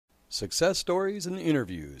Success stories and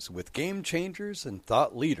interviews with game changers and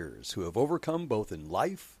thought leaders who have overcome both in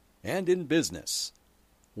life and in business.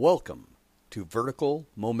 Welcome to Vertical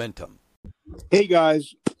Momentum. Hey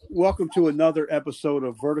guys, welcome to another episode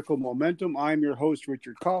of Vertical Momentum. I'm your host,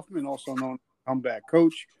 Richard Kaufman, also known as Comeback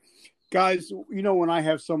Coach. Guys, you know, when I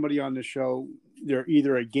have somebody on the show, they're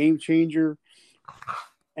either a game changer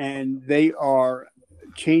and they are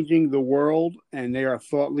changing the world and they are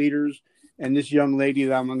thought leaders. And this young lady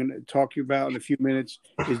that I'm going to talk to you about in a few minutes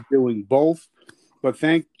is doing both. But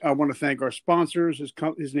I want to thank our sponsors.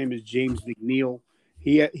 His name is James McNeil.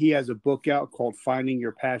 He has a book out called Finding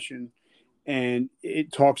Your Passion. And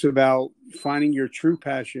it talks about finding your true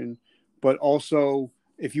passion, but also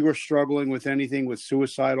if you are struggling with anything, with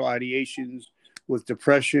suicidal ideations, with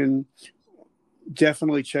depression,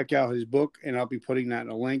 definitely check out his book, and I'll be putting that in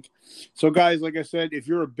a link. So, guys, like I said, if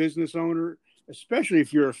you're a business owner, especially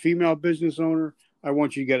if you're a female business owner, I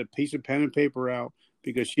want you to get a piece of pen and paper out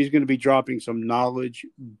because she's going to be dropping some knowledge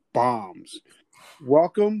bombs.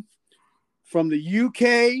 Welcome from the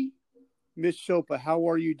UK. Miss Shilpa, how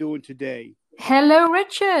are you doing today? Hello,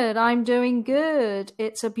 Richard. I'm doing good.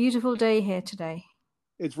 It's a beautiful day here today.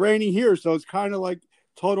 It's raining here, so it's kind of like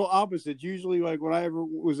total opposite. Usually, like when I ever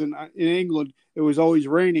was in England, it was always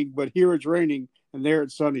raining, but here it's raining and there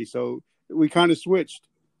it's sunny. So we kind of switched.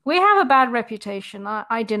 We have a bad reputation.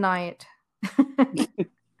 I deny it.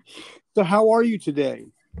 So how are you today?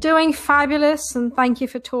 Doing fabulous, and thank you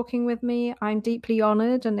for talking with me. I'm deeply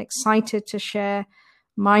honored and excited to share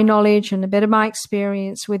my knowledge and a bit of my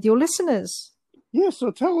experience with your listeners. Yeah, so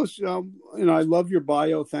tell us, I love your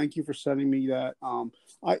bio. Thank you for sending me that.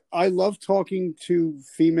 I love talking to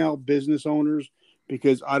female business owners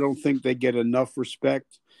because I don't think they get enough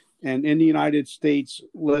respect. And in the United States,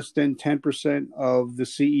 less than 10% of the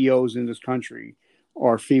CEOs in this country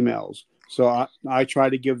are females. So I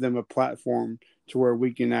try to give them a platform to where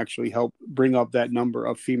we can actually help bring up that number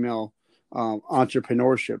of female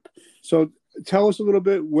entrepreneurship. So tell us a little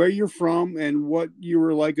bit where you're from and what you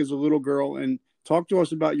were like as a little girl, and talk to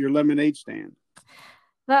us about your lemonade stand.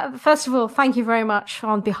 First of all, thank you very much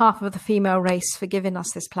on behalf of the female race for giving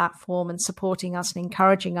us this platform and supporting us and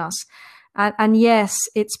encouraging us. And yes,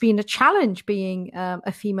 it's been a challenge being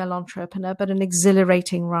a female entrepreneur, but an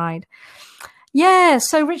exhilarating ride. Yeah,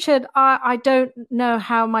 so Richard, I don't know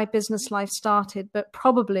how my business life started, but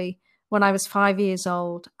probably when I was 5 years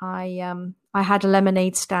old, I had a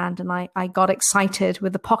lemonade stand and I got excited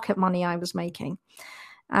with the pocket money I was making.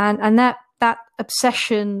 And that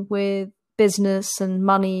obsession with business and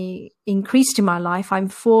money increased in my life. I'm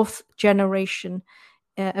fourth generation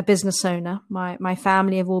a business owner. My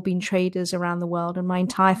family have all been traders around the world, and my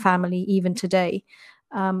entire family, even today,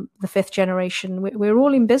 the fifth generation, we're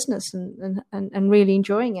all in business and really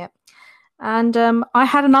enjoying it. And I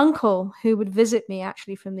had an uncle who would visit me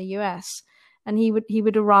actually from the US, and he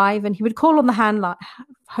would arrive and he would call on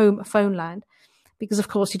the phone line, because of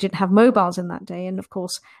course he didn't have mobiles in that day. And of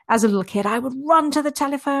course, as a little kid, I would run to the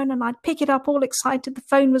telephone and I'd pick it up all excited. The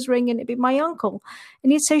phone was ringing. It'd be my uncle.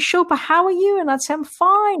 And he'd say, Shilpa, how are you? And I'd say, I'm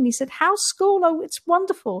fine. He said, how's school? Oh, it's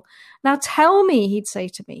wonderful. Now tell me, he'd say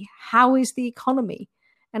to me, how is the economy?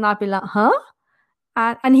 And I'd be like, huh?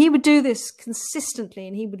 And he would do this consistently,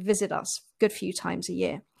 and he would visit us a good few times a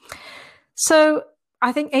year. So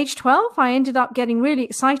I think age 12, I ended up getting really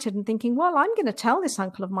excited and thinking, well, I'm going to tell this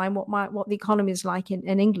uncle of mine what the economy is like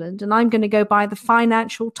in England, and I'm going to go buy the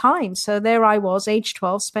Financial Times. So there I was, age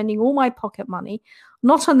 12, spending all my pocket money,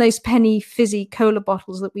 not on those penny fizzy cola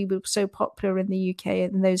bottles that we were so popular in the UK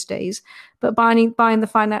in those days, but buying the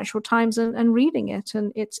Financial Times and reading it.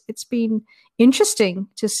 And it's been interesting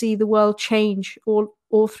to see the world change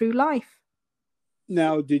all through life.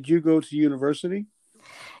 Now, did you go to university?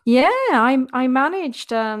 Yeah, I managed.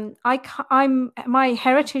 My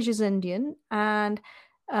heritage is Indian, and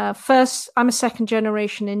first I'm a second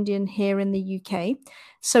generation Indian here in the UK.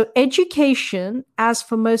 So education, as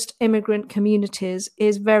for most immigrant communities,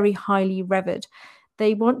 is very highly revered.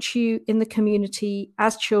 They want you in the community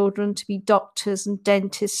as children to be doctors and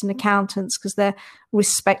dentists and accountants because they're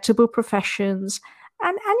respectable professions.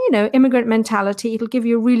 And immigrant mentality, it'll give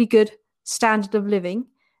you a really good standard of living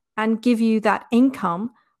and give you that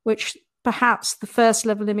income, which perhaps the first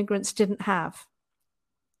level immigrants didn't have.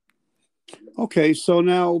 Okay, so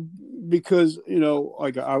now, because,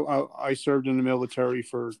 like I served in the military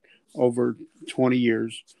for over 20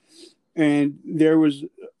 years, and there was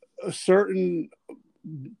a certain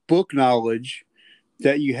book knowledge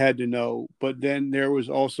that you had to know, but then there was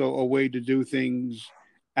also a way to do things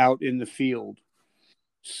out in the field.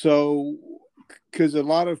 So, because a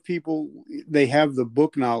lot of people, they have the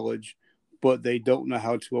book knowledge, but they don't know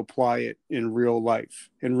how to apply it in real life,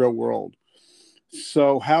 in real world.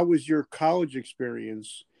 So how was your college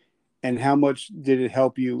experience, and how much did it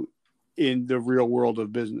help you in the real world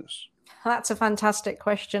of business? That's a fantastic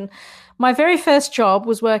question. My very first job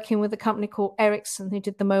was working with a company called Ericsson, who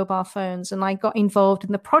did the mobile phones. And I got involved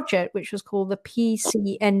in the project, which was called the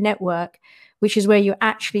PCN network, which is where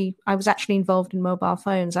I was actually involved in mobile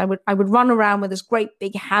phones. I would run around with this great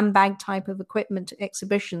big handbag type of equipment to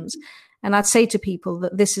exhibitions. And I'd say to people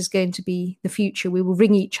that this is going to be the future. We will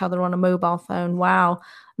ring each other on a mobile phone. Wow,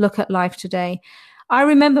 look at life today. I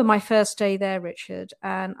remember my first day there, Richard,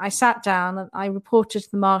 and I sat down and I reported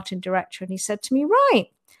to the marketing director, and he said to me, right,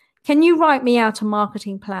 can you write me out a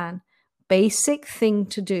marketing plan? Basic thing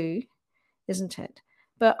to do, isn't it?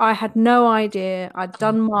 But I had no idea. I'd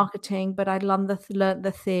done marketing, but I'd learned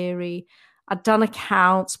the theory. I'd done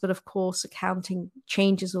accounts, but of course, accounting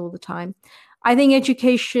changes all the time. I think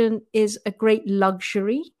education is a great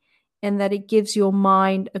luxury in that it gives your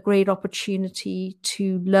mind a great opportunity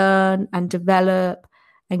to learn and develop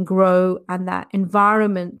and grow, and that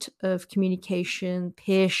environment of communication,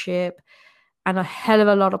 peership, and a hell of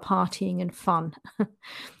a lot of partying and fun.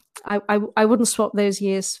 I wouldn't swap those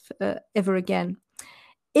years ever again.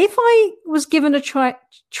 If I was given a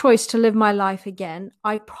choice to live my life again,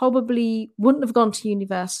 I probably wouldn't have gone to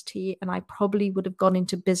university, and I probably would have gone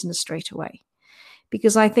into business straight away.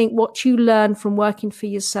 Because I think what you learn from working for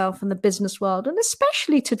yourself in the business world, and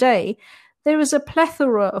especially today, there is a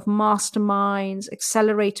plethora of masterminds,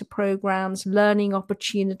 accelerator programs, learning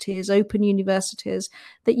opportunities, open universities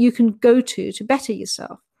that you can go to better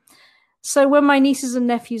yourself. So when my nieces and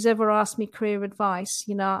nephews ever ask me career advice,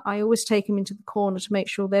 I always take them into the corner to make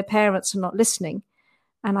sure their parents are not listening.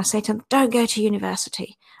 And I say to them, don't go to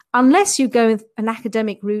university. Unless you go an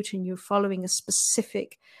academic route and you're following a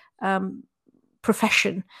specific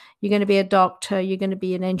profession. You're going to be a doctor, you're going to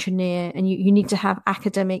be an engineer, and you need to have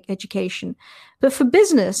academic education. But for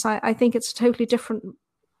business, I think it's a totally different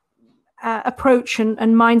approach and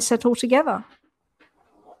mindset altogether.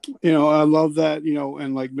 I love that,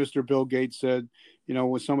 and like Mr. Bill Gates said,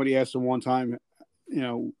 when somebody asked him one time,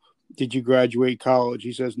 did you graduate college?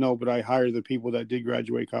 He says, no, but I hire the people that did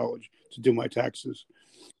graduate college to do my taxes.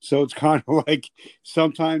 So it's kind of like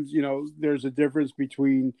sometimes, there's a difference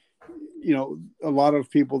between a lot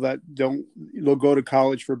of people that they'll go to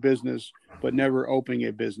college for business, but never opening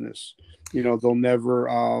a business. They'll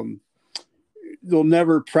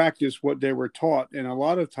never practice what they were taught. And a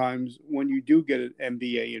lot of times when you do get an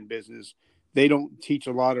MBA in business, they don't teach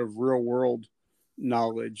a lot of real world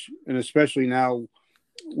knowledge. And especially now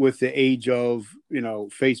with the age of,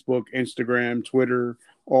 Facebook, Instagram, Twitter,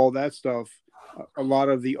 all that stuff, a lot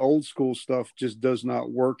of the old school stuff just does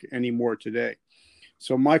not work anymore today.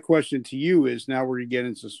 So my question to you is, now we're going to get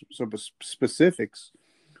into some specifics.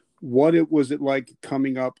 What was it like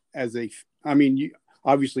coming up as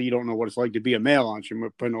obviously you don't know what it's like to be a male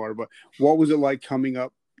entrepreneur, but what was it like coming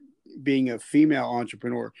up being a female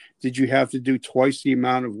entrepreneur? Did you have to do twice the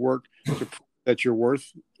amount of work to prove that you're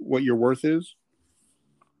worth what your worth is?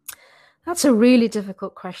 That's a really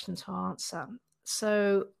difficult question to answer.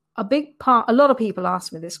 So a lot of people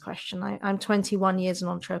ask me this question. I'm 21 years an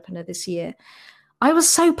entrepreneur this year. I was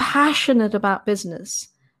so passionate about business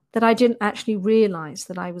that I didn't actually realize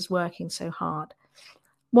that I was working so hard.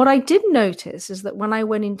 What I did notice is that when I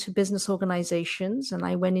went into business organizations and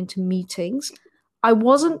I went into meetings, I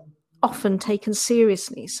wasn't often taken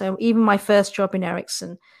seriously. So even my first job in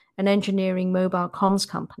Ericsson, an engineering mobile comms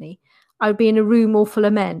company, I would be in a room all full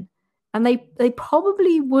of men, and they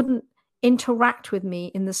probably wouldn't interact with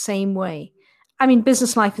me in the same way. I mean,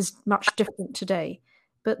 business life is much different today.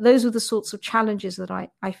 But those were the sorts of challenges that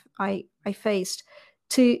I faced.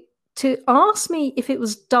 To ask me if it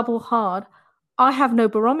was double hard, I have no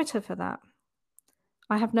barometer for that.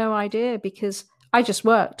 I have no idea, because I just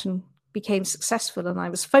worked and became successful, and I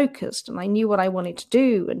was focused, and I knew what I wanted to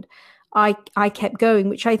do, and I kept going,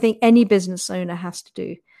 which I think any business owner has to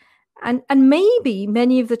do. And maybe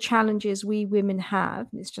many of the challenges we women have,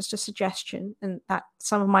 and it's just a suggestion, and that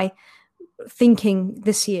some of my thinking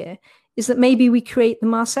this year, is that maybe we create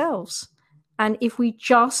them ourselves. And if we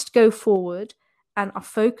just go forward and are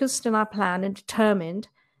focused in our plan and determined,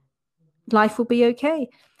 life will be okay.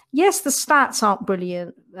 Yes, the stats aren't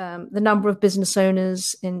brilliant. The number of business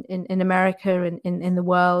owners in America and in the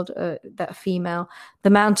world that are female, the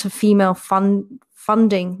amount of female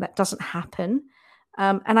funding that doesn't happen.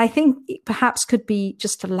 And I think it perhaps could be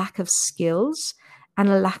just a lack of skills and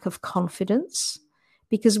a lack of confidence,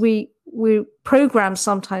 because we're programmed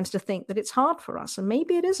sometimes to think that it's hard for us, and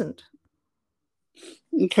maybe it isn't.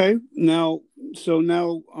 Okay. Now,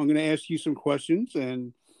 now I'm going to ask you some questions,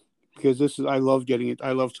 and because I love getting it.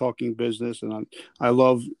 I love talking business, and I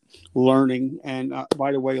love learning. And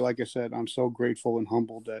by the way, like I said, I'm so grateful and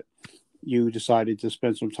humbled that you decided to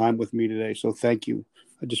spend some time with me today. So thank you.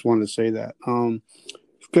 I just wanted to say that.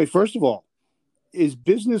 Okay. First of all, is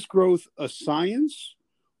business growth a science,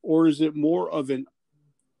 or is it more of an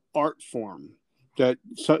art form that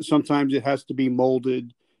sometimes it has to be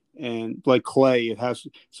molded and like clay? It has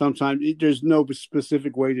sometimes there's no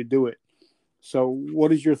specific way to do it. So,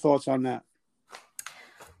 what is your thoughts on that?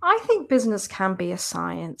 I think business can be a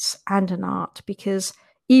science and an art because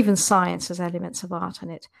even science has elements of art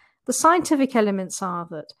in it. The scientific elements are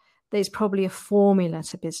that there's probably a formula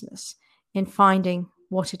to business in finding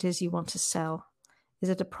what it is you want to sell. Is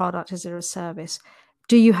it a product? Is it a service?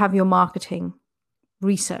 Do you have your marketing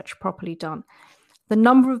research properly done? The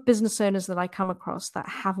number of business owners that I come across that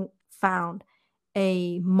haven't found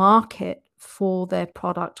a market for their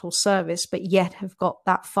product or service, but yet have got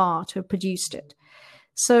that far to have produced it.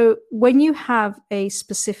 So when you have a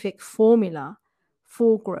specific formula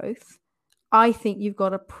for growth, I think you've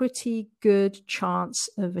got a pretty good chance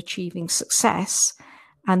of achieving success.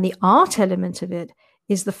 And the art element of it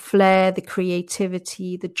is the flair, the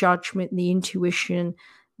creativity, the judgment, the intuition,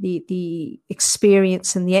 the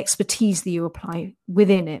experience and the expertise that you apply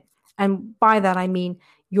within it. And by that, I mean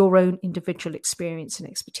your own individual experience and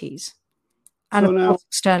expertise. And So of now, course,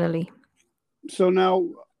 externally. so now,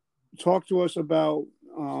 talk to us about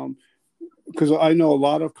because I know a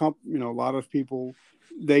lot of a lot of people,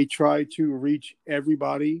 they try to reach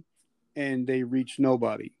everybody and they reach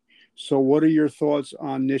nobody. So, what are your thoughts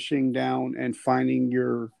on niching down and finding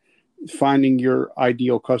your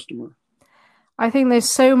ideal customer? I think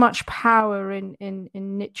there's so much power in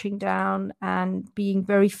niching down and being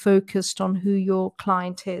very focused on who your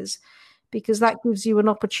client is, because that gives you an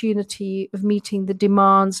opportunity of meeting the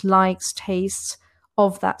demands, likes, tastes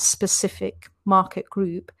of that specific market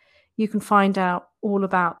group. You can find out all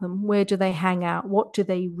about them. Where do they hang out? What do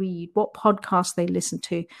they read? What podcasts they listen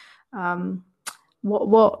to?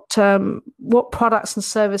 What products and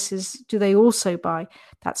services do they also buy?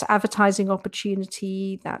 That's advertising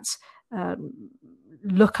opportunity. That's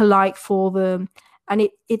look-alike for them, and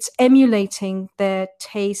it's emulating their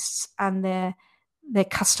tastes and their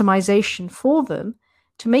customization for them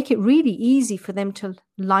to make it really easy for them to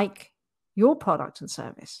like your product and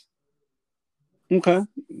service. Okay,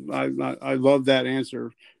 I love that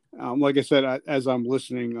answer. Like I said, as I'm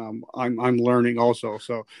listening, I'm learning also.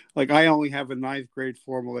 So, like, I only have a ninth grade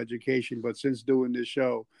formal education, but since doing this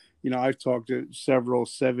show, I've talked to several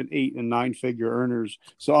 7, 8, and 9-figure earners.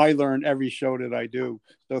 So I learn every show that I do.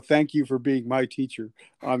 So thank you for being my teacher.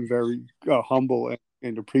 I'm very humble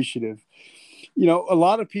and appreciative. A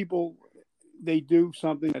lot of people, they do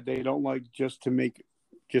something that they don't like just to make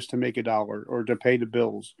a dollar or to pay the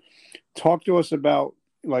bills. Talk to us about,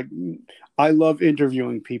 like, I love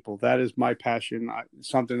interviewing people. That is my passion,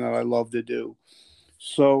 something that I love to do.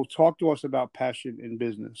 So talk to us about passion in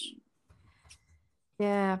business.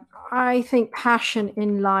 Yeah, I think passion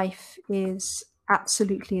in life is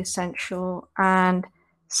absolutely essential. And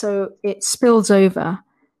so it spills over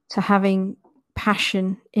to having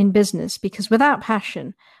passion in business, because without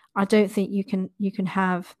passion, I don't think you can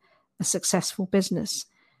have a successful business.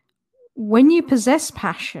 When you possess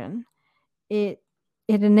passion, it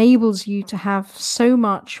enables you to have so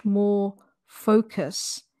much more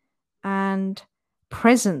focus and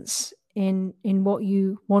presence in what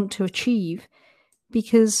you want to achieve,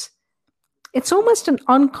 because it's almost an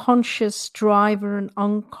unconscious driver, an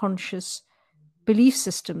unconscious belief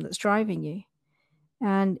system that's driving you.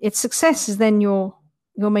 And its success is then your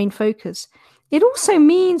main focus. It also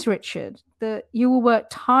means, Richard, that you will work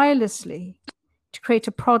tirelessly to create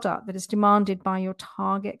a product that is demanded by your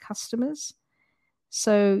target customers.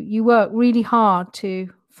 So you work really hard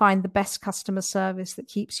to find the best customer service that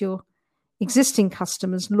keeps your existing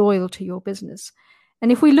customers loyal to your business.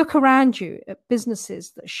 And if we look around you at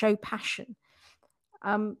businesses that show passion,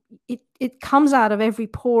 it comes out of every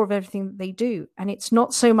pore of everything that they do. And it's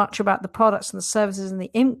not so much about the products and the services and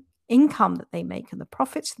the income that they make and the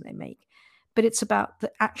profits that they make, but it's about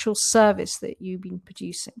the actual service that you've been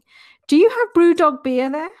producing. Do you have Brewdog beer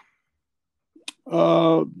there?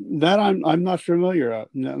 That I'm not familiar. I'm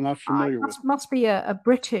not familiar with. Must be a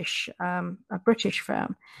British firm.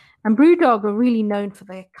 And Brewdog are really known for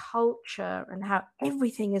their culture and how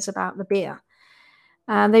everything is about the beer.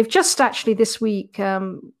 And they've just actually this week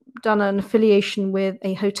done an affiliation with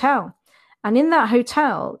a hotel. And in that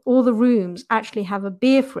hotel, all the rooms actually have a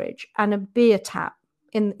beer fridge and a beer tap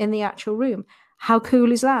in the actual room. How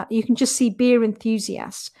cool is that? You can just see beer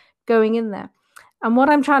enthusiasts going in there. And what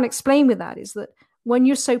I'm trying to explain with that is that when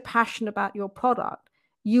you're so passionate about your product,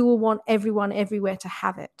 you will want everyone everywhere to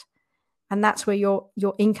have it. And that's where your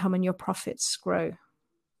income and your profits grow.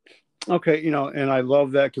 Okay, and I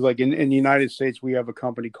love that because, like, in the United States, we have a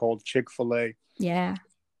company called Chick-fil-A. Yeah.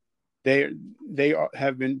 They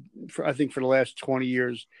have been, I think, for the last 20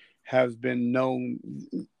 years, have been known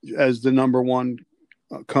as the number one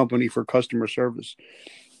company for customer service.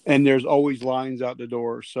 And there's always lines out the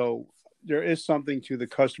door. So there is something to the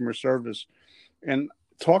customer service. And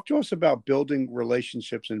talk to us about building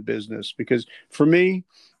relationships in business, because for me,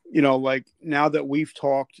 like, now that we've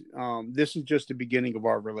talked, this is just the beginning of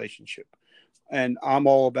our relationship, and I'm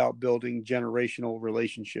all about building generational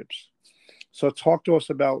relationships. So talk to us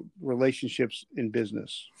about relationships in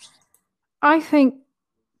business. I think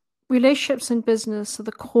relationships in business are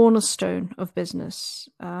the cornerstone of business.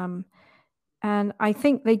 And I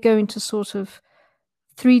think they go into sort of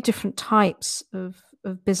 3 different types of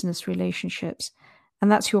business relationships.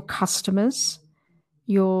 And that's your customers,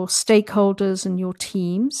 your stakeholders and your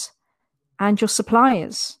teams, and your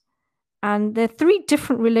suppliers. And they're 3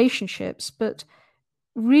 different relationships, but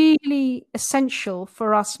really essential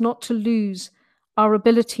for us not to lose our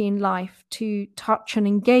ability in life to touch and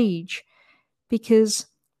engage, because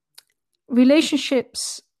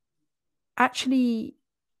relationships actually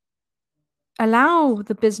allow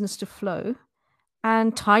the business to flow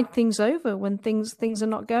and tide things over when things are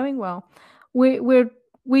not going well.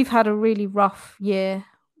 We've had a really rough year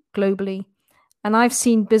globally, and I've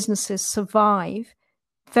seen businesses survive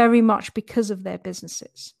very much because of their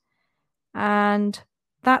businesses. And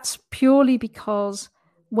that's purely because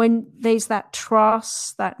when there's that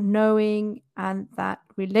trust, that knowing, and that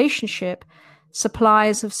relationship,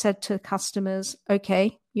 suppliers have said to customers,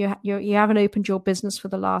 okay, you haven't opened your business for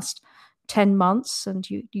the last 10 months and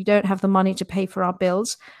you don't have the money to pay for our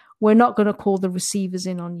bills. We're not going to call the receivers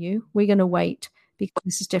in on you. We're going to wait because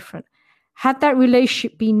this is different. Had that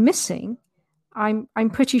relationship been missing, I'm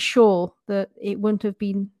pretty sure that it wouldn't have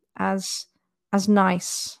been as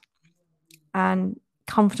nice and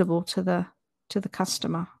comfortable to the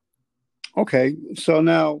customer. Okay, so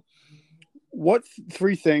now, what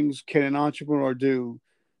 3 things can an entrepreneur do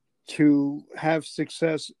to have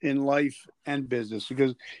success in life and business?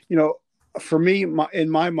 Because, for me, in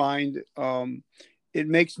my mind, it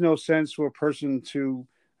makes no sense for a person to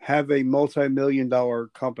have a multi-million-dollar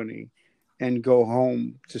company and go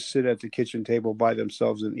home to sit at the kitchen table by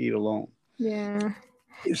themselves and eat alone. Yeah.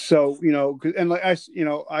 So, and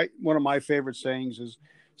like one of my favorite sayings is,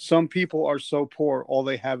 some people are so poor, all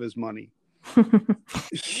they have is money.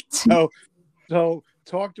 So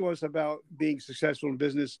talk to us about being successful in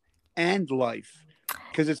business and life,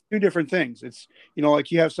 because it's 2 different things. It's, like,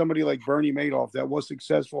 you have somebody like Bernie Madoff that was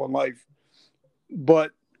successful in life,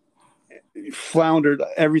 but floundered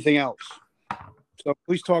everything else. So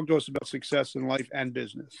please talk to us about success in life and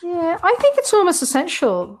business. Yeah, I think it's almost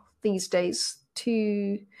essential these days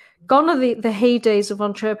to gone are the heydays of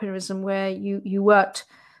entrepreneurism where you worked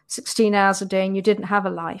 16 hours a day and you didn't have a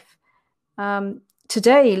life.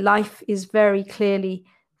 Today, life is very clearly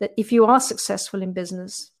that if you are successful in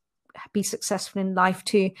business, be successful in life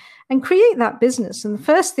too, and create that business. And the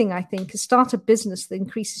first thing I think is start a business that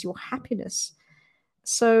increases your happiness.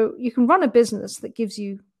 So you can run a business that gives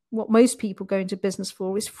you what most people go into business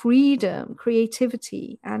for is freedom,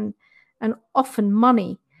 creativity, and often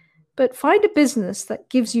money. But find a business that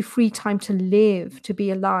gives you free time to live, to be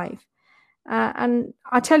alive. And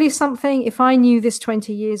I tell you something, if I knew this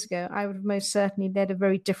 20 years ago, I would have most certainly led a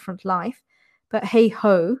very different life. But hey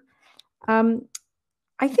ho,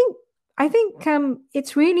 I think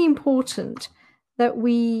it's really important that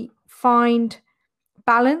we find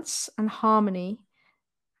balance and harmony,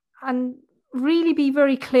 and really be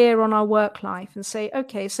very clear on our work life and say,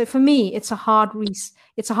 okay, so for me, it's a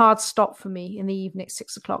hard stop for me in the evening at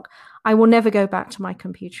 6 o'clock. I will never go back to my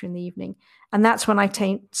computer in the evening. And that's when I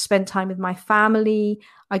spend time with my family.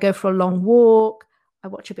 I go for a long walk. I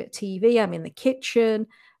watch a bit of TV. I'm in the kitchen.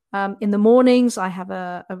 In the mornings, I have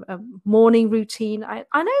a morning routine. I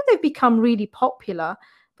know they've become really popular,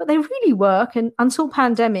 but they really work. And until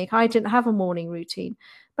pandemic, I didn't have a morning routine.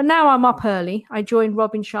 But now I'm up early. I joined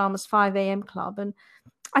Robin Sharma's 5 a.m. club. And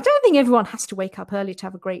I don't think everyone has to wake up early to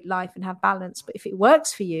have a great life and have balance. But if it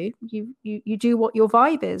works for you, you do what your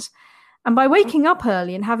vibe is. And by waking up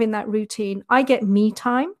early and having that routine, I get me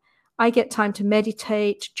time. I get time to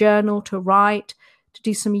meditate, to journal, to write, to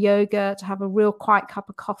do some yoga, to have a real quiet cup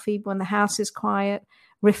of coffee when the house is quiet,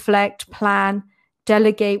 reflect, plan,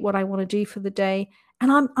 delegate what I want to do for the day.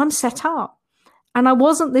 And I'm set up. And I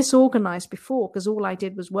wasn't this organized before because all I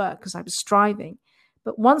did was work because I was striving.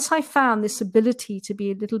 But once I found this ability to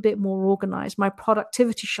be a little bit more organized, my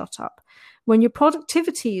productivity shot up. When your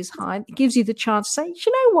productivity is high, it gives you the chance to say,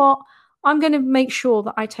 you know what? I'm going to make sure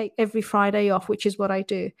that I take every Friday off, which is what I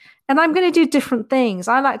do. And I'm going to do different things.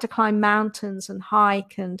 I like to climb mountains and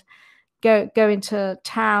hike and go into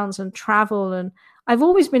towns and travel. And I've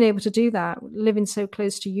always been able to do that, living so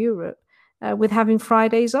close to Europe, with having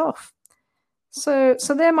Fridays off. So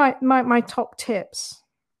they're my top tips.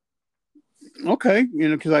 Okay,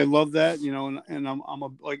 because I love that, and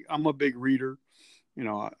I'm a big reader.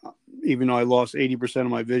 Even though I lost 80% of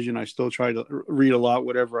my vision, I still try to read a lot,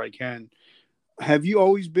 whatever I can. Have you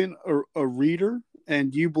always been a reader?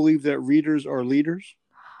 And do you believe that readers are leaders?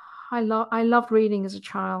 I loved reading as a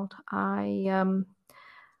child. I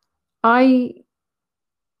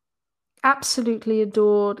absolutely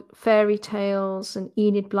adored fairy tales and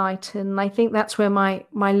Enid Blyton. I think that's where my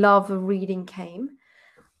love of reading came.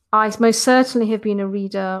 I most certainly have been a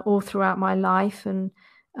reader all throughout my life and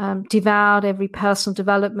devoured every personal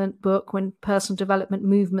development book when personal development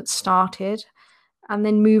movement started, and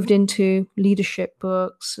then moved into leadership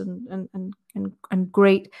books and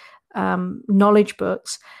great knowledge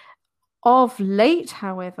books. Of late,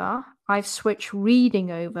 however, I've switched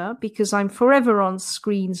reading over because I'm forever on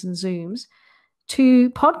screens and Zooms to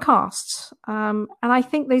podcasts. And I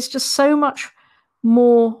think there's just so much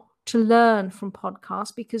more to learn from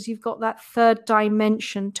podcasts because you've got that third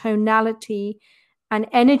dimension, tonality and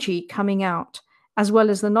energy coming out, as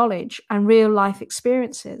well as the knowledge and real life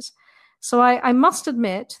experiences. So I must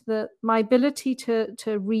admit that my ability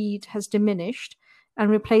to read has diminished and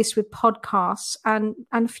replaced with podcasts and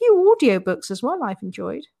a few audiobooks as well I've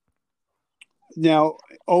enjoyed. Now,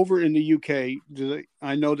 over in the UK,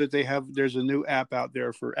 I know that there's a new app out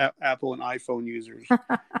there for Apple and iPhone users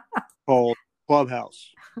called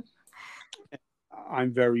Clubhouse.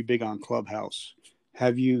 I'm very big on Clubhouse.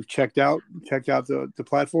 Have you checked out the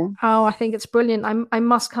platform? Oh, I think it's brilliant. I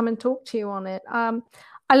must come and talk to you on it.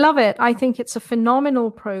 I love it. I think it's a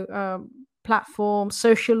phenomenal platform.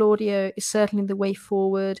 Social audio is certainly the way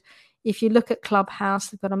forward. If you look at Clubhouse,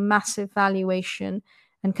 they've got a massive valuation,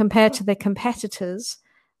 and compared to their competitors,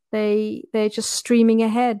 they're just streaming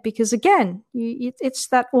ahead because, again, it's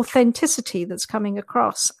that authenticity that's coming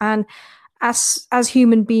across. And as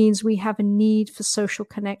human beings, we have a need for social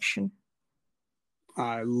connection.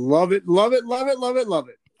 I love it, love it, love it, love it, love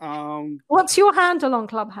it. What's your handle on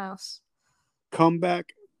Clubhouse?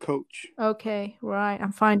 Comeback Coach. Okay, right.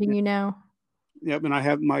 I'm finding you now. Yep, and I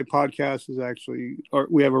have my podcast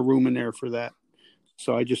we have a room in there for that.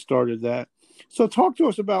 So I just started that. So talk to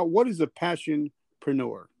us about what is a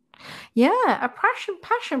passionpreneur? Yeah, a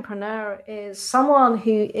passionpreneur is someone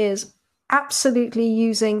who is absolutely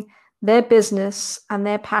using their business and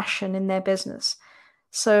their passion in their business.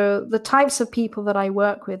 So the types of people that I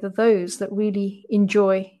work with are those that really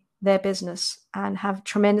enjoy their business and have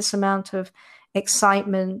tremendous amount of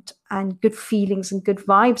excitement and good feelings and good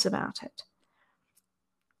vibes about it.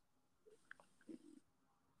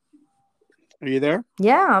 Are you there?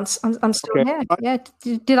 Yeah, I'm still here. Yeah,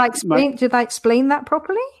 did I explain that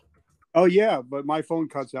properly? Oh yeah, but my phone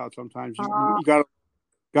cuts out sometimes. You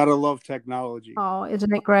gotta love technology. Oh,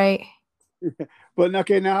 isn't it great? But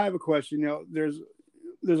okay, now I have a question. There's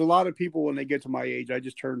a lot of people when they get to my age. I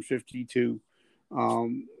just turned 52.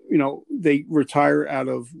 They retire out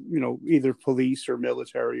of either police or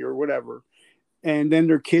military or whatever, and then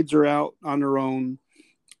their kids are out on their own,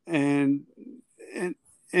 and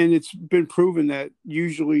it's been proven that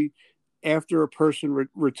usually after a person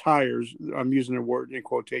retires, I'm using the word in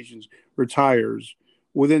quotations, retires,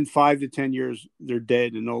 within 5 to 10 years, they're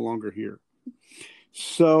dead and no longer here.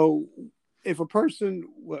 So if a person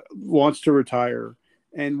wants to retire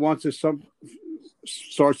and wants to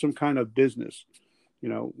start some kind of business,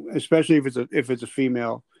 especially if it's a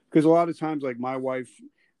female, because a lot of times, like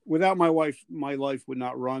without my wife, my life would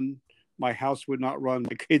not run. My house would not run.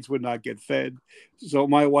 My kids would not get fed. So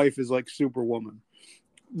my wife is like Superwoman.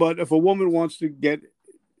 But if a woman wants to get,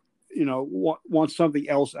 wants something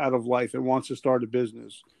else out of life and wants to start a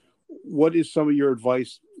business, what is some of your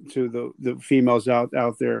advice to the females out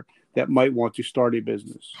there that might want to start a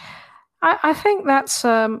business? I think that's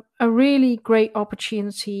a really great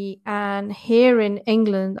opportunity. And here in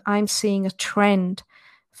England, I'm seeing a trend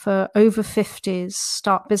for over 50s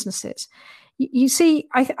start businesses. You see,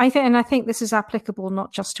 I think this is applicable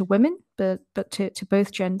not just to women, but to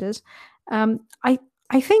both genders.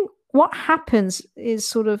 I think what happens is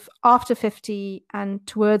sort of after 50 and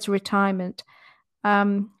towards retirement,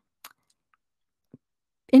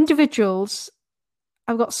 individuals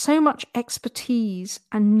I've got so much expertise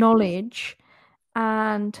and knowledge,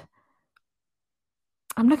 and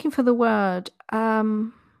I'm looking for the word.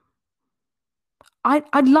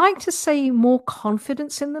 I'd like to say more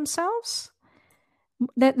confidence in themselves.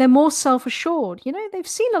 They're more self-assured. You know, they've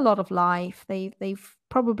seen a lot of life. They've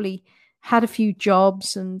probably had a few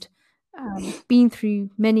jobs and been through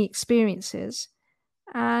many experiences.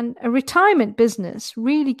 And a retirement business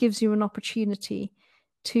really gives you an opportunity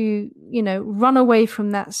to, you know, run away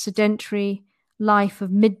from that sedentary life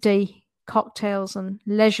of midday cocktails and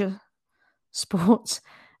leisure sports,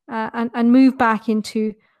 and move back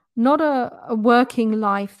into not a working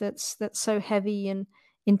life that's so heavy and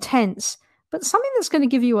intense, but something that's going to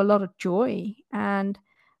give you a lot of joy and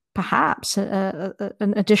perhaps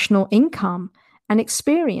an additional income and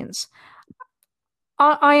experience.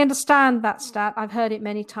 I understand that stat. I've heard it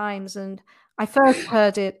many times, and I first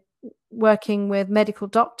heard it working with medical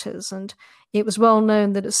doctors, and it was well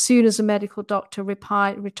known that as soon as a medical doctor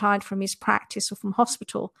retired from his practice or from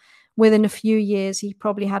hospital, within a few years, he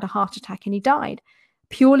probably had a heart attack and he died,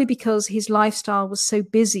 purely because his lifestyle was so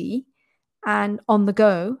busy and on the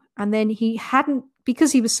go. And then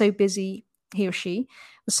because he was so busy, he or she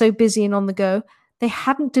was so busy and on the go, they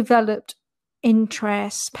hadn't developed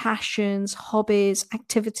interests, passions, hobbies,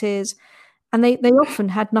 activities, and they often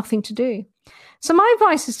had nothing to do. So my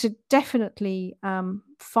advice is to definitely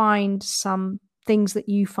find some things that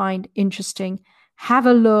you find interesting. Have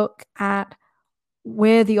a look at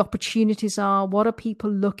where the opportunities are. What are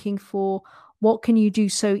people looking for? What can you do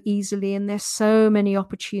so easily? And there's so many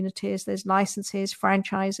opportunities. There's licenses,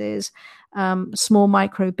 franchises, small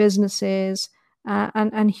micro businesses,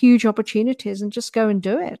 and huge opportunities, and just go and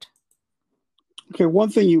do it. Okay, one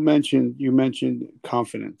thing you mentioned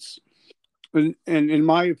confidence. And in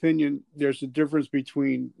my opinion, there's a difference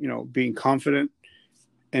between, you know, being confident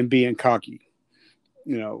and being cocky.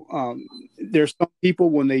 You know, there's some people,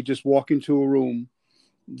 when they just walk into a room,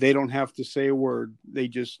 they don't have to say a word. They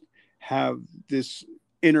just have this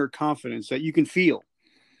inner confidence that you can feel.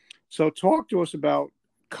 So talk to us about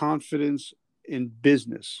confidence in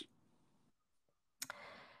business.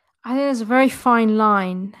 I think there's a very fine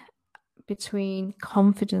line between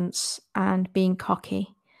confidence and being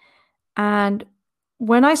cocky. And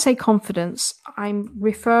when I say confidence, I'm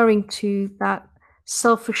referring to that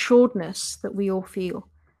self-assuredness that we all feel.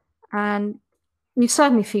 And you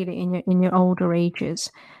certainly feel it in your older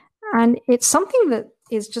ages. And it's something that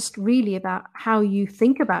is just really about how you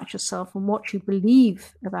think about yourself and what you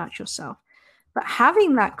believe about yourself. But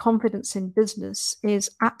having that confidence in business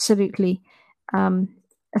is absolutely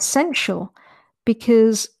essential,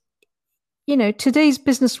 because, you know, today's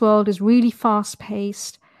business world is really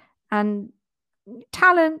fast-paced, and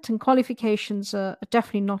talent and qualifications are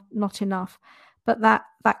definitely not enough. But that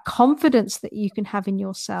confidence that you can have in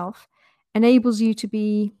yourself enables you to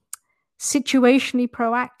be situationally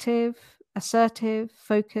proactive, assertive,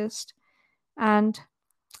 focused, and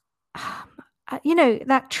you know,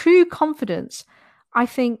 that true confidence, I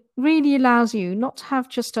think, really allows you not to have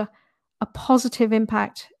just a positive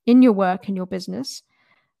impact in your work and your business,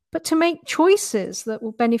 but to make choices that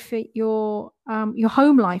will benefit your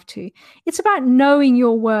home life too. It's about knowing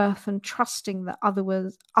your worth and trusting that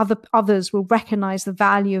others will recognize the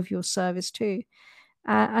value of your service too.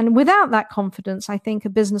 And without that confidence, I think a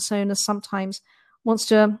business owner sometimes wants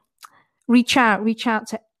to reach out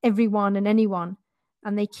to everyone and anyone,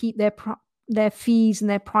 and they keep their fees and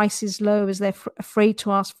their prices low as they're afraid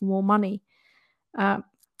to ask for more money.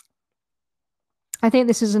 I think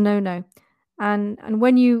this is a no-no. And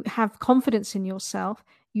when you have confidence in yourself,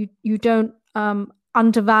 you don't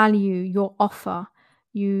undervalue your offer.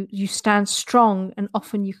 You stand strong, and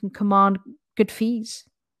often you can command good fees.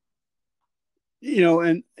 You know,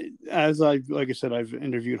 and like I said, I've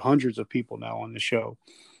interviewed hundreds of people now on the show,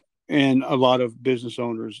 and a lot of business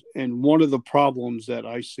owners. And one of the problems that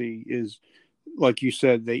I see is, like you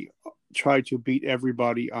said, they try to beat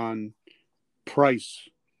everybody on price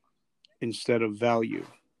instead of value.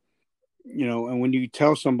 You know, and when you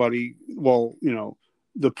tell somebody, well, you know,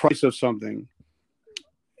 the price of something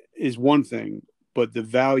is one thing, but the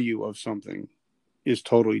value of something is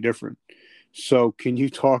totally different. So can you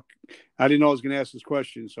talk? I didn't know I was going to ask this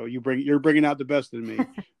question, so you're bringing out the best in me.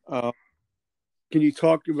 Can you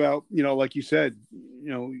talk about, you know, like you said,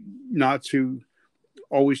 you know, not to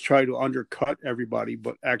always try to undercut everybody,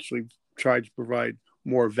 but actually try to provide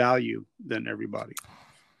more value than everybody?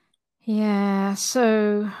 Yeah,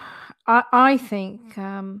 so I think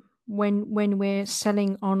when we're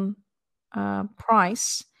selling on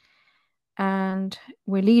price and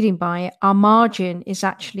we're leading by it, our margin is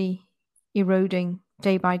actually eroding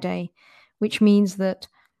day by day. which means that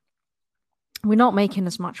we're not making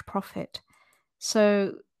as much profit.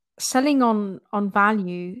 So selling on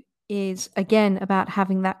value is, again, about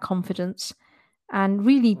having that confidence and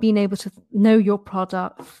really being able to know your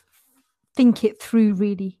product, think it through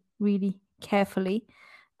really, really carefully,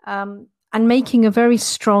 and making a very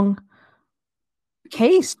strong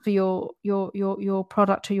case for your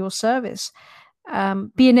product or your service.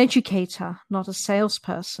 Be an educator, not a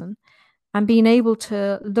salesperson, and being able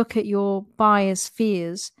to look at your buyers'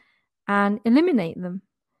 fears and eliminate them.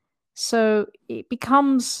 So it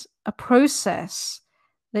becomes a process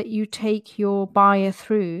that you take your buyer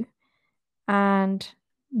through and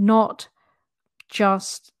not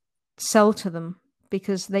just sell to them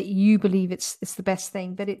because that you believe it's the best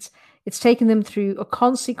thing, but it's taking them through a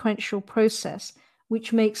consequential process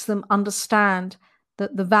which makes them understand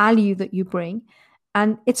that the value that you bring.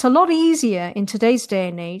 And it's a lot easier in today's day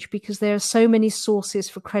and age because there are so many sources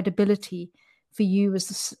for credibility for you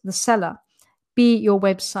as the seller, be it your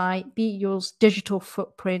website, be it your digital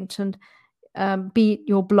footprint, and be it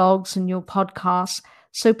your blogs and your podcasts.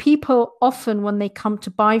 So people often, when they come to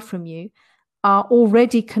buy from you, are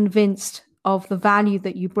already convinced of the value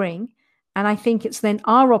that you bring. And I think it's then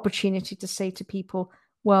our opportunity to say to people,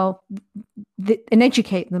 well, and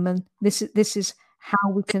educate them. And this is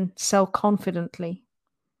how we can sell confidently.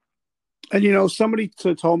 And, somebody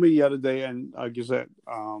told me the other day, and I guess that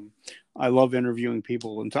I love interviewing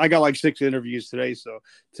people. And I got like 6 interviews today. So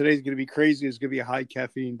today's going to be crazy. It's going to be a high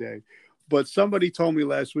caffeine day. But somebody told me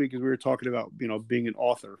last week, as we were talking about, being an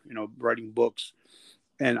author, writing books.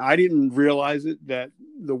 And I didn't realize it, that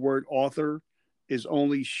the word author is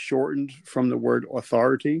only shortened from the word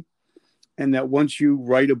authority. And that once you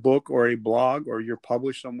write a book or a blog or you're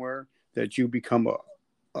published somewhere, that you become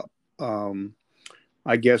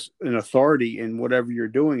I guess, an authority in whatever you're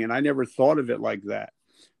doing. And I never thought of it like that.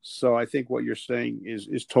 So I think what you're saying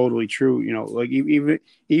is totally true. Like even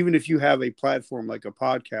if you have a platform like a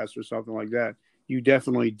podcast or something like that, you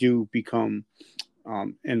definitely do become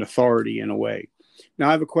an authority in a way. Now,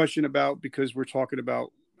 I have a question about, because we're talking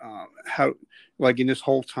about how, like in this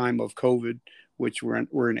whole time of COVID, which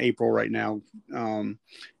we're in April right now,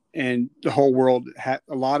 and the whole world,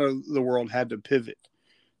 a lot of the world had to pivot.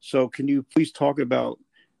 So can you please talk about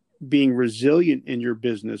being resilient in your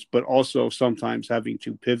business, but also sometimes having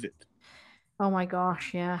to pivot? Oh my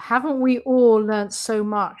gosh, yeah. Haven't we all learned so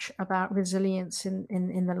much about resilience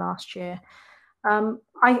in the last year?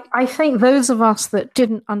 I think those of us that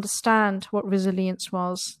didn't understand what resilience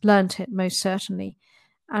was learned it most certainly.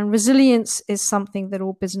 And resilience is something that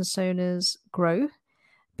all business owners grow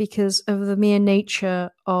because of the mere nature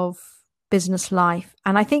of business life.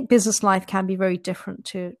 And I think business life can be very different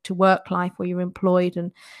to work life where you're employed,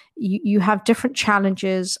 and you have different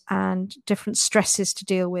challenges and different stresses to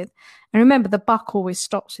deal with. And remember, the buck always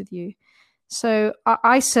stops with you. So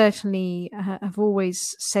I certainly have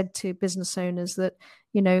always said to business owners that,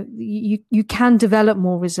 you can develop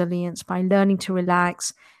more resilience by learning to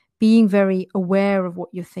relax, being very aware of what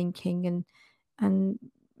you're thinking, and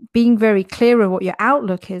being very clear of what your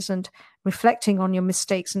outlook is, and reflecting on your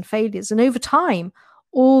mistakes and failures. And over time,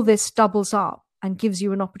 all this doubles up and gives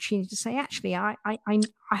you an opportunity to say, actually, I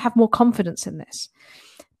have more confidence in this.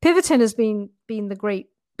 Pivoting has been the great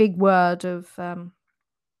big word of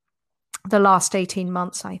the last 18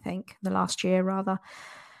 months, I think, the last year rather.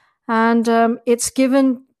 And it's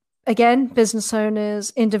given, again, business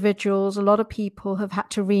owners, individuals, a lot of people have had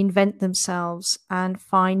to reinvent themselves and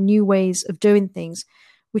find new ways of doing things,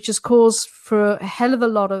 which has caused for a hell of a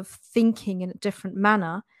lot of thinking in a different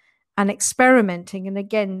manner and experimenting. And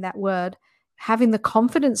again, that word, having the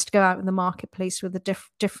confidence to go out in the marketplace with a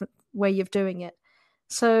different way of doing it.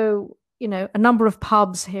 So, a number of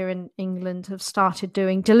pubs here in England have started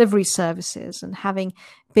doing delivery services and having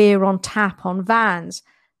beer on tap on vans,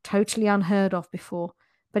 totally unheard of before.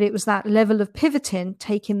 But it was that level of pivoting,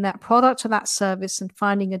 taking that product or that service and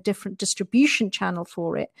finding a different distribution channel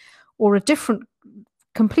for it, or a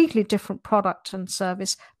completely different product and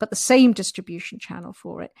service, but the same distribution channel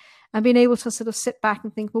for it, and being able to sort of sit back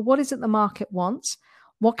and think, well, what is it the market wants?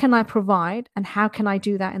 What can I provide? And how can I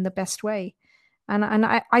do that in the best way? And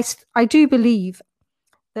I do believe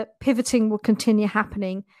that pivoting will continue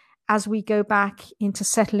happening as we go back into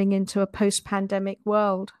settling into a post-pandemic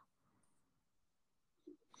world.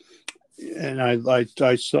 And I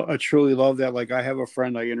truly love that. Like, I have a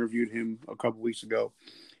friend, I interviewed him a couple weeks ago.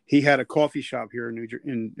 He had a coffee shop here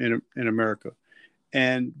in America,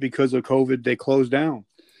 and because of COVID, they closed down.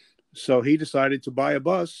 So he decided to buy a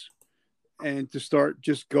bus and to start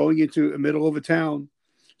just going into the middle of a town,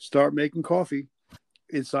 start making coffee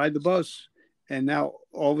inside the bus, And now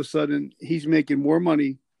all of a sudden he's making more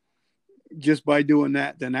money just by doing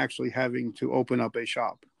that than actually having to open up a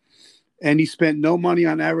shop. And he spent no money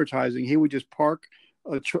on advertising. He would just park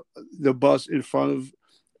the bus in front of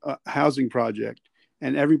a housing project,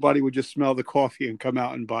 and everybody would just smell the coffee and come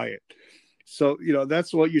out and buy it. So,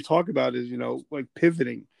 that's what you talk about is, like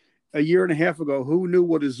pivoting. A year and a half ago, who knew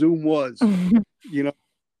what a Zoom was?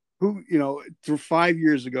 Through 5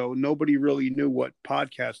 years ago, nobody really knew what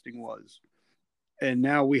podcasting was. And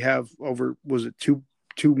now we have over, was it 2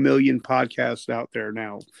 million podcasts out there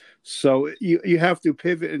now. So you have to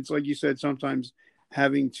pivot. It's like you said, sometimes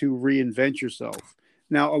having to reinvent yourself.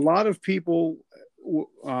 Now, a lot of people,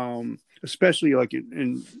 especially like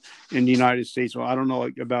in the United States, well, I don't know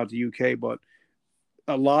about the UK, but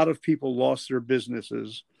a lot of people lost their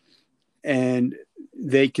businesses and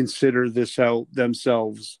they consider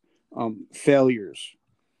themselves failures.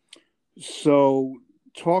 So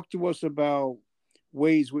talk to us about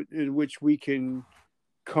ways in which we can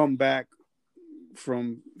come back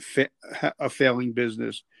from a failing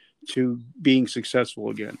business to being successful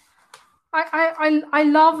again. I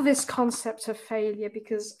love this concept of failure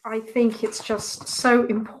because I think it's just so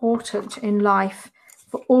important in life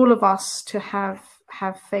for all of us to have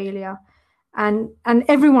failure, and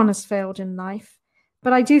everyone has failed in life.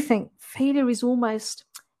 But I do think failure is almost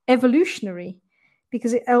evolutionary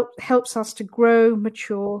because it helps us to grow,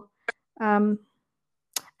 mature, and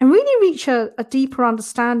really reach a deeper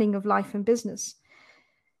understanding of life and business.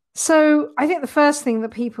 So I think the first thing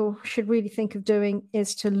that people should really think of doing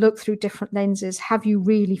is to look through different lenses. Have you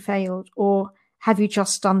really failed, or have you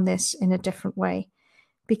just done this in a different way?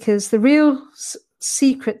 Because the real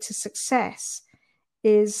secret to success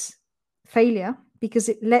is failure, because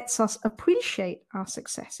it lets us appreciate our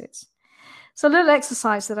successes. So a little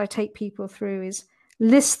exercise that I take people through is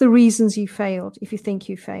list the reasons you failed if you think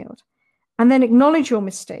you failed, and then acknowledge your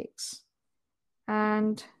mistakes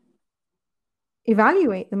and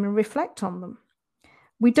evaluate them and reflect on them.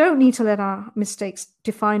 We don't need to let our mistakes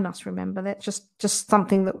define us, remember. That's just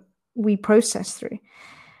something that we process through.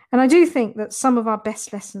 And I do think that some of our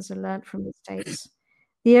best lessons are learned from mistakes.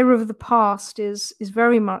 The error of the past is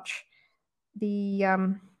very much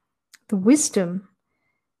the wisdom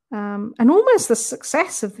and almost the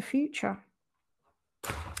success of the future.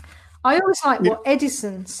 I always like what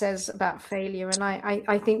Edison says about failure, and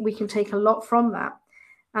I think we can take a lot from that.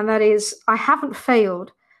 And that is, I haven't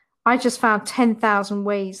failed. I just found 10,000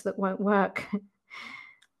 ways that won't work.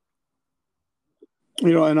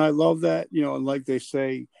 And I love that, and like they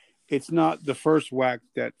say, it's not the first whack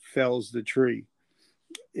that fells the tree.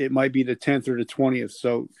 It might be the 10th or the 20th.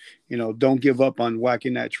 So, don't give up on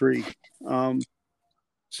whacking that tree.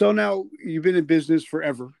 So now you've been in business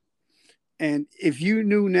forever. And if you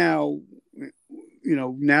knew now,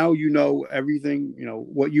 now you know everything,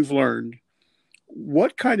 what you've learned,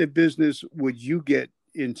 what kind of business would you get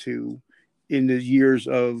into in the years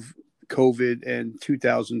of COVID and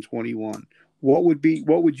 2021? What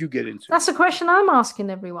would you get into? That's a question I'm asking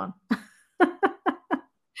everyone.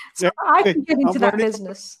 So I can get into that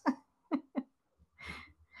business.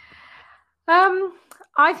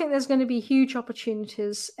 I think there's going to be huge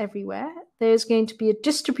opportunities everywhere. There's going to be a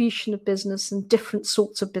distribution of business and different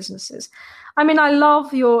sorts of businesses. I mean, I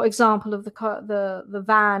love your example of the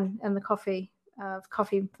van and the coffee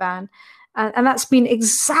van. And that's been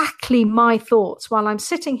exactly my thoughts while I'm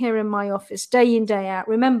sitting here in my office day in, day out.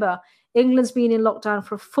 Remember, England's been in lockdown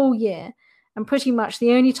for a full year, and pretty much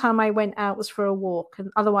the only time I went out was for a walk,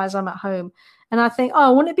 and otherwise I'm at home. And I think,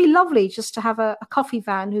 wouldn't it be lovely just to have a coffee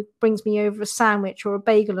van who brings me over a sandwich or a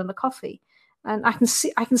bagel and a coffee? And I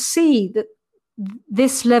can see that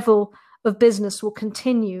this level of business will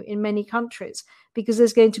continue in many countries because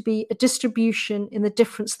there's going to be a distribution in the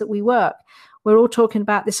difference that we work. We're all talking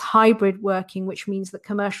about this hybrid working, which means that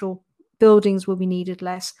commercial buildings will be needed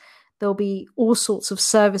less. There'll be all sorts of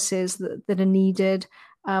services that are needed.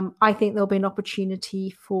 I think there'll be an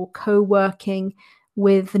opportunity for co-working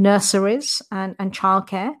with nurseries and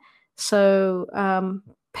childcare. So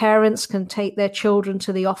parents can take their children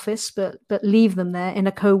to the office, but leave them there in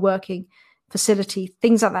a co-working facility.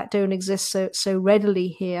 Things like that don't exist so readily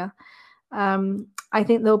here. I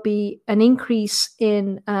think there'll be an increase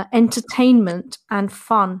in entertainment and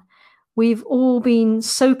fun. We've all been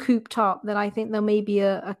so cooped up that I think there may be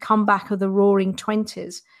a comeback of the roaring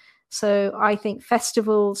 20s. So I think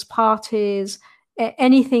festivals, parties,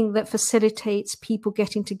 anything that facilitates people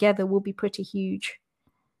getting together will be pretty huge.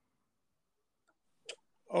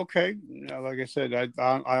 Okay. Like I said,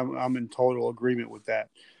 I'm in total agreement with that.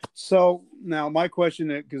 So now my question,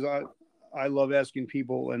 because I love asking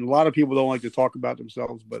people, and a lot of people don't like to talk about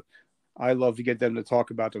themselves, but I love to get them to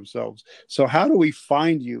talk about themselves. So how do we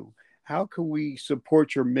find you? How can we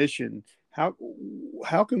support your mission? How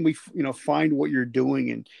can we, find what you're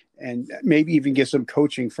doing and maybe even get some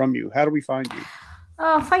coaching from you? How do we find you?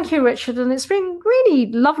 Oh, thank you, Richard. And it's been really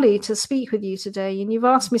lovely to speak with you today. And you've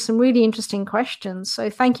asked me some really interesting questions. So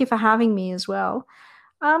thank you for having me as well.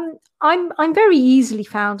 I'm very easily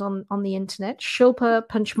found on the internet. Shilpa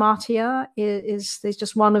Panchmatia is there's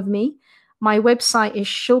just one of me. My website is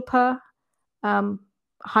shilpa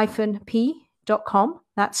p.com.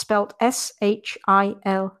 That's spelled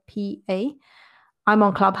SHILPA. I'm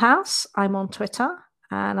on Clubhouse, I'm on Twitter,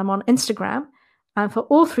 and I'm on Instagram. And for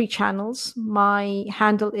all three channels, my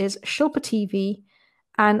handle is Shilpa TV,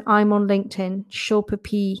 and I'm on LinkedIn,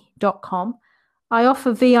 shilpap.com. I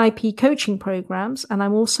offer VIP coaching programs, and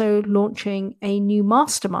I'm also launching a new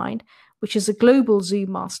mastermind, which is a global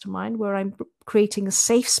Zoom mastermind where I'm creating a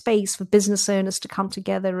safe space for business owners to come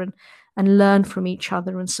together and learn from each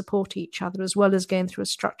other and support each other, as well as going through a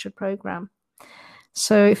structured program.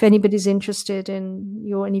 So if anybody's interested in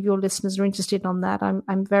any of your listeners are interested on that,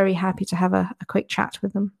 I'm very happy to have a quick chat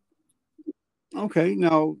with them. Okay.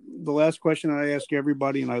 Now, the last question I ask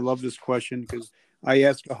everybody, and I love this question because I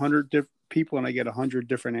ask 100 people and I get 100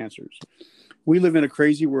 different answers. We live in a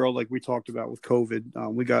crazy world, like we talked about with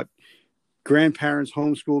COVID. We got grandparents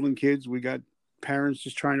homeschooling kids. We got parents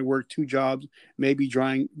just trying to work 2 jobs, maybe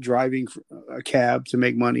driving a cab to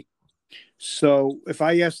make money. So if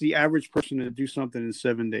I ask the average person to do something in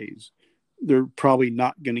 7 days, they're probably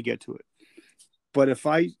not going to get to it. But if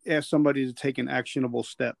I ask somebody to take an actionable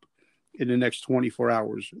step in the next 24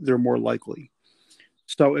 hours, they're more likely.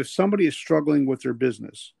 So if somebody is struggling with their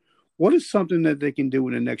business, what is something that they can do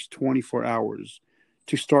in the next 24 hours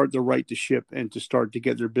to start the right to ship and to start to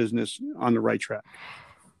get their business on the right track?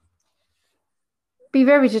 Be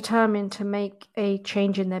very determined to make a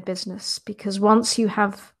change in their business, because once you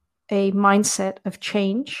have a mindset of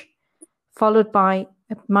change followed by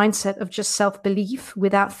a mindset of just self-belief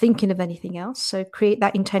without thinking of anything else, so create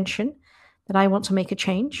that intention that I want to make a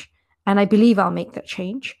change and I believe I'll make that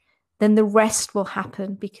change, then the rest will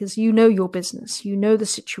happen, because you know your business, you know the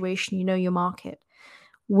situation, you know your market.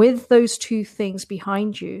 With those 2 things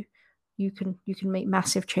behind you, you can make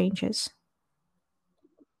massive changes.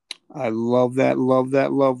 I love that, love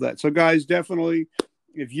that, love that. So guys, definitely,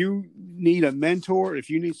 if you need a mentor, if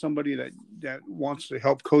you need somebody that wants to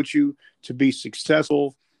help coach you to be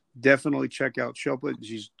successful, definitely check out Shilpa.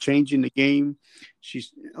 She's changing the game.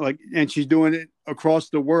 She's doing it across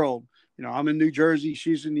the world. I'm in New Jersey,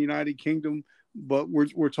 she's in the United Kingdom, but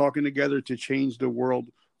we're talking together to change the world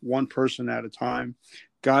one person at a time.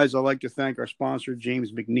 Guys, I'd like to thank our sponsor,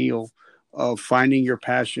 James McNeil, of Finding Your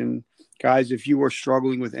Passion. Guys, if you are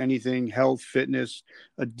struggling with anything, health, fitness,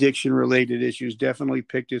 addiction-related issues, definitely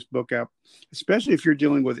pick this book up, especially if you're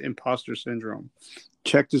dealing with imposter syndrome.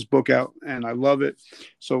 Check this book out, and I love it.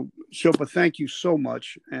 So, Shilpa, thank you so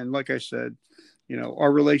much. And like I said,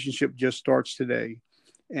 our relationship just starts today.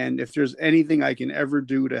 And if there's anything I can ever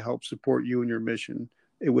do to help support you in your mission,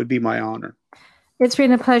 it would be my honor. It's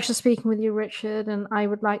been a pleasure speaking with you, Richard, and I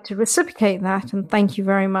would like to reciprocate that. And thank you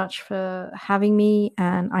very much for having me.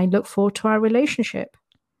 And I look forward to our relationship.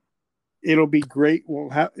 It'll be great.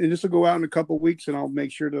 And this will go out in a couple of weeks, and I'll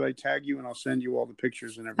make sure that I tag you and I'll send you all the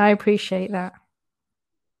pictures and everything. I appreciate that.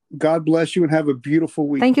 God bless you and have a beautiful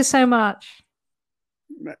week. Thank you so much.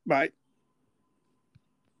 Bye.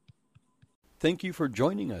 Thank you for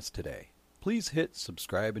joining us today. Please hit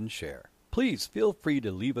subscribe and share. Please feel free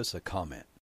to leave us a comment.